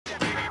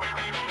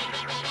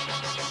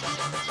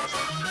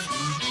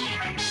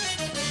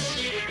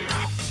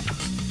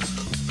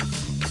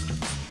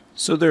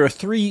So there are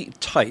three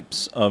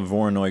types of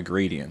Voronoi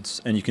gradients,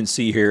 and you can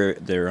see here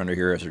they're under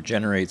here as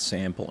generate,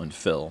 sample, and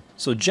fill.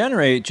 So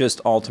generate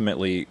just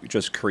ultimately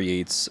just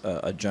creates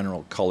a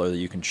general color that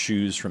you can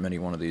choose from any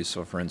one of these.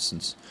 So for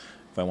instance,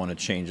 if I want to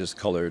change this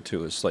color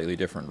to a slightly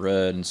different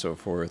red and so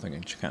forth, I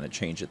can kind of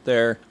change it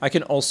there. I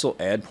can also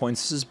add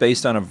points. This is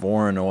based on a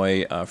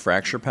Voronoi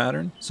fracture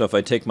pattern. So if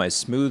I take my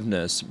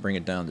smoothness, bring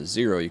it down to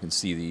 0, you can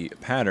see the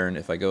pattern.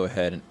 If I go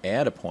ahead and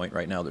add a point,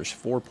 right now there's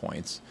 4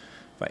 points.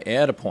 If I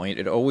add a point,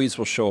 it always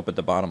will show up at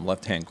the bottom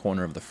left-hand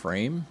corner of the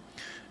frame.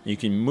 You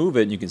can move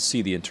it and you can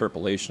see the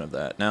interpolation of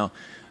that. Now,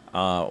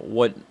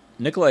 what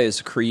Nikolai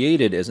has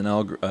created is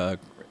or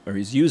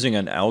he's using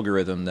an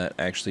algorithm that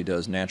actually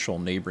does natural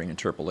neighboring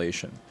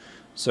interpolation.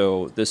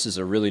 So this is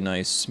a really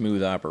nice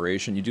smooth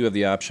operation. You do have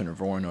the option of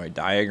Voronoi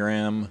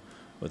diagram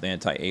with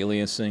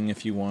anti-aliasing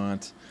if you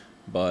want,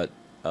 but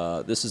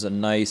this is a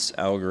nice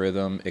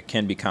algorithm. It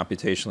can be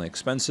computationally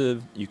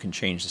expensive. You can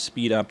change the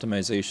speed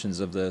optimizations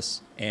of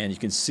this, and you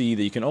can see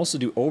that you can also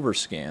do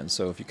overscan.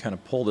 So if you kind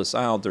of pull this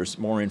out, there's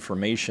more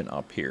information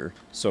up here.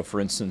 So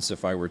for instance,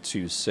 if I were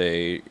to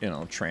say,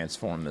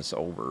 transform this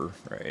over,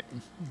 right?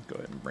 Go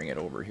ahead and bring it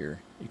over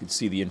here. You can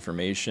see the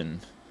information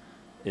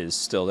is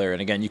still there.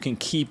 And again, you can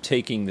keep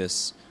taking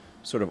this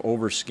sort of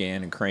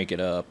overscan and crank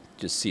it up.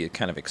 Just see it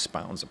kind of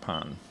expounds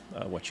upon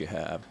what you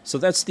have. So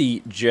that's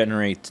the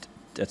generate.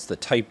 That's the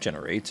type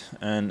generate,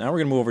 and now we're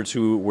going to move over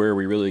to where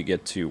we really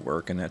get to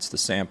work, and that's the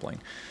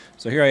sampling.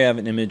 So here I have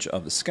an image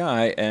of the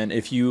sky, and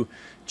if you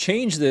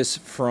change this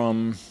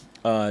from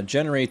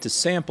generate to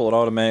sample, it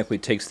automatically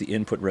takes the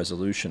input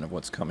resolution of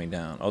what's coming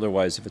down.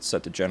 Otherwise, if it's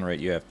set to generate,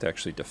 you have to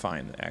actually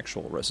define the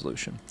actual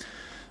resolution.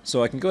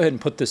 So I can go ahead and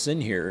put this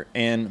in here,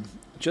 and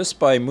just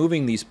by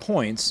moving these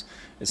points,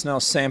 it's now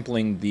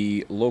sampling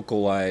the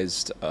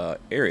localized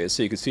areas.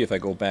 So you can see if I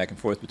go back and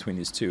forth between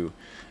these two,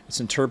 it's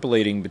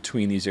interpolating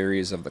between these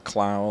areas of the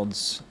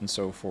clouds and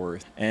so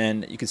forth.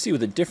 And you can see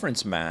with the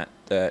difference mat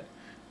that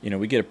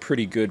we get a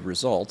pretty good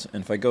result.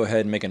 And if I go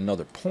ahead and make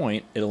another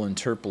point, it'll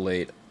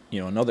interpolate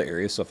another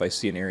area. So if I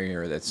see an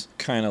area that's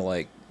kind of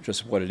like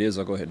just what it is,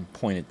 I'll go ahead and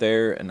point it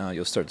there, and now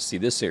you'll start to see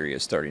this area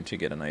starting to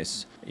get a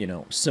nice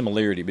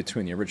similarity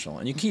between the original.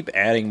 And you keep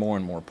adding more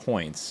and more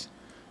points,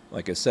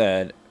 like I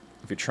said,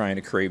 if you're trying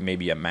to create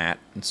maybe a matte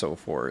and so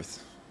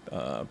forth.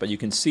 But you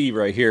can see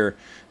right here,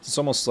 it's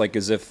almost like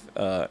as if,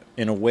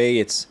 in a way,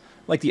 it's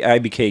like the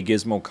IBK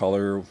gizmo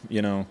color,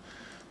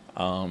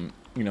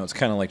 it's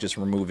kind of like just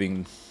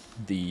removing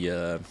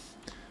the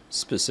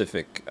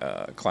specific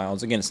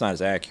clouds. Again, it's not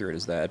as accurate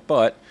as that,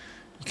 but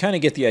you kind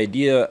of get the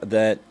idea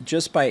that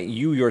just by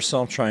you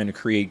yourself trying to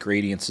create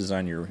gradients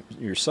on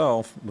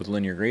yourself with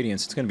linear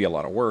gradients, it's going to be a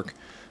lot of work.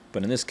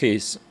 But in this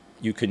case,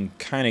 you can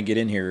kind of get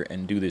in here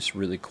and do this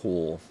really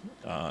cool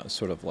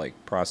sort of like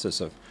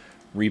process of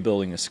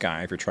rebuilding the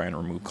sky if you're trying to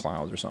remove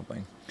clouds or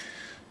something.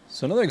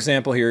 So another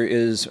example here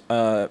is,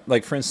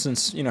 like for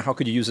instance, how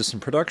could you use this in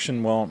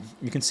production? Well,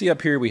 you can see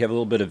up here we have a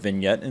little bit of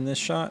vignette in this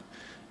shot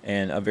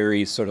and a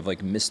very sort of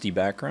like misty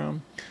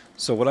background.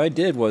 So what I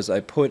did was I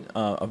put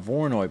a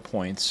Voronoi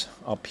points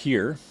up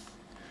here,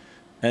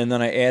 and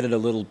then I added a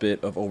little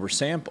bit of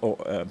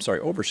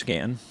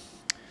overscan.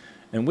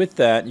 And with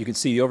that, you can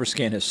see the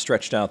overscan has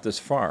stretched out this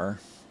far.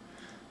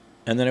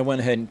 And then I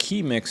went ahead and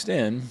key mixed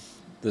in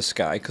the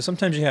sky, because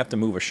sometimes you have to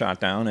move a shot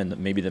down and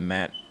maybe the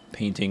matte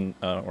painting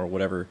or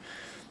whatever,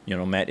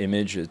 matte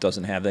image, it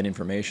doesn't have that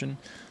information.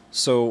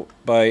 So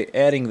by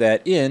adding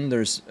that in,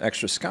 there's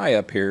extra sky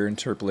up here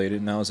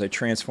interpolated. Now as I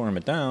transform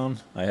it down,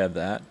 I have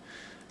that.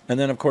 And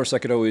then of course I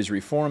could always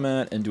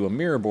reformat and do a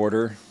mirror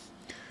border,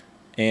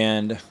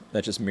 and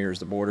that just mirrors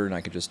the border, and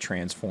I could just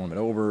transform it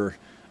over.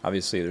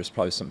 Obviously there's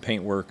probably some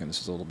paint work and this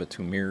is a little bit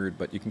too mirrored,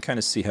 but you can kind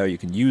of see how you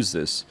can use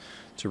this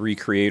to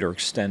recreate or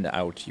extend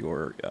out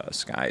your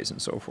skies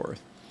and so forth.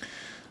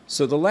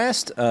 So the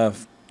last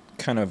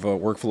kind of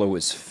workflow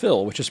is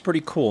fill, which is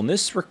pretty cool. And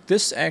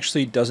this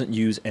actually doesn't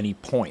use any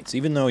points,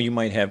 even though you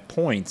might have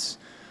points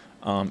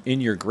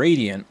in your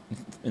gradient.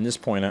 In this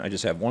point, I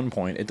just have 1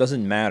 point. It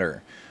doesn't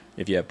matter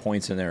if you have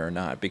points in there or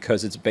not,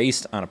 because it's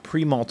based on a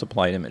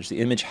pre-multiplied image. The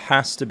image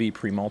has to be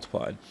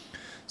pre-multiplied.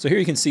 So here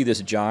you can see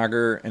this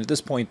jogger, and at this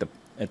point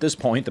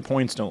the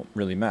points don't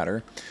really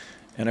matter.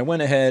 And I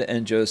went ahead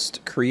and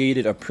just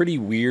created a pretty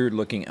weird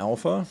looking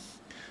alpha.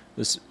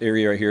 This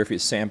area right here, if you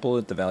sample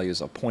it, the value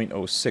is a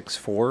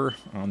 0.064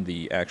 on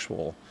the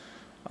actual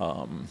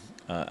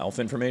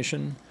alpha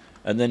information.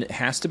 And then it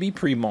has to be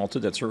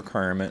pre-multed, that's a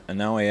requirement. And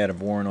now I add a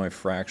Voronoi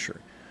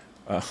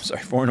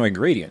Voronoi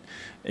gradient.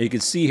 And you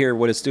can see here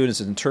what it's doing is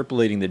it's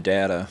interpolating the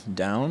data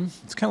down.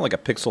 It's kind of like a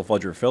pixel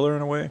fudger filler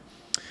in a way.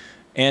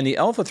 And the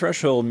alpha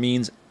threshold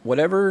means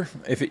whatever,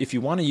 if you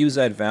want to use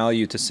that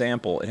value to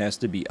sample, it has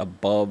to be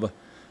above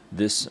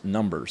this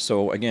number.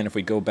 So again, if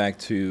we go back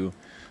to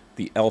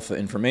the alpha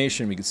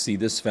information, we can see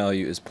this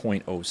value is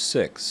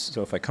 0.06.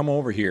 So if I come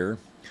over here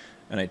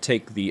and I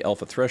take the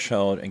alpha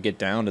threshold and get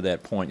down to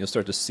that point, you'll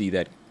start to see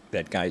that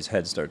guy's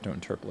head start to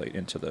interpolate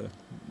into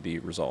the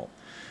result.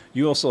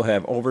 You also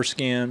have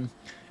overscan,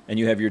 and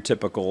you have your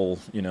typical,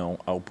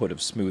 output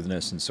of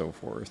smoothness and so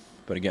forth.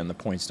 but again, the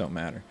points don't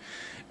matter.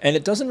 And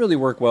it doesn't really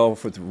work well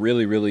with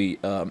really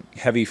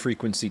heavy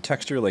frequency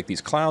texture like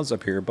these clouds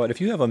up here, but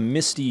if you have a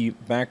misty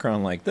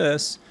background like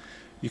this,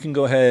 you can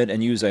go ahead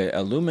and use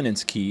a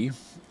luminance key,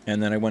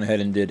 and then I went ahead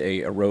and did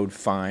a erode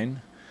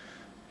fine,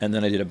 and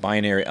then I did a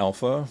binary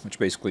alpha, which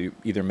basically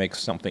either makes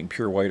something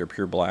pure white or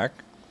pure black.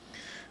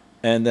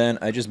 And then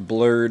I just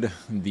blurred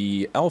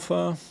the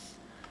alpha,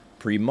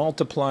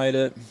 pre-multiplied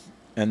it,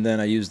 and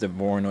then I used the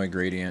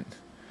VoronoiGradient.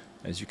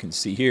 As you can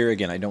see here,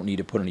 again, I don't need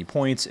to put any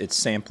points. It's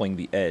sampling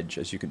the edge,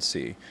 as you can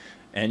see.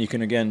 And you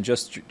can, again,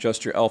 just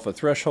adjust your alpha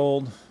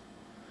threshold,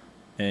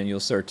 and you'll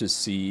start to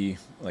see,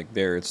 like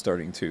there, it's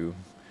starting to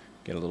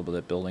get a little bit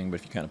of building, but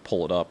if you kind of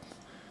pull it up,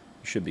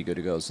 you should be good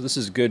to go. So this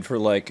is good for,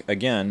 like,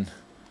 again,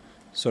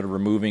 sort of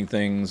removing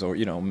things or,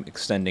 you know,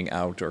 extending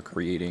out or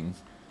creating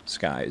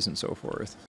skies and so forth.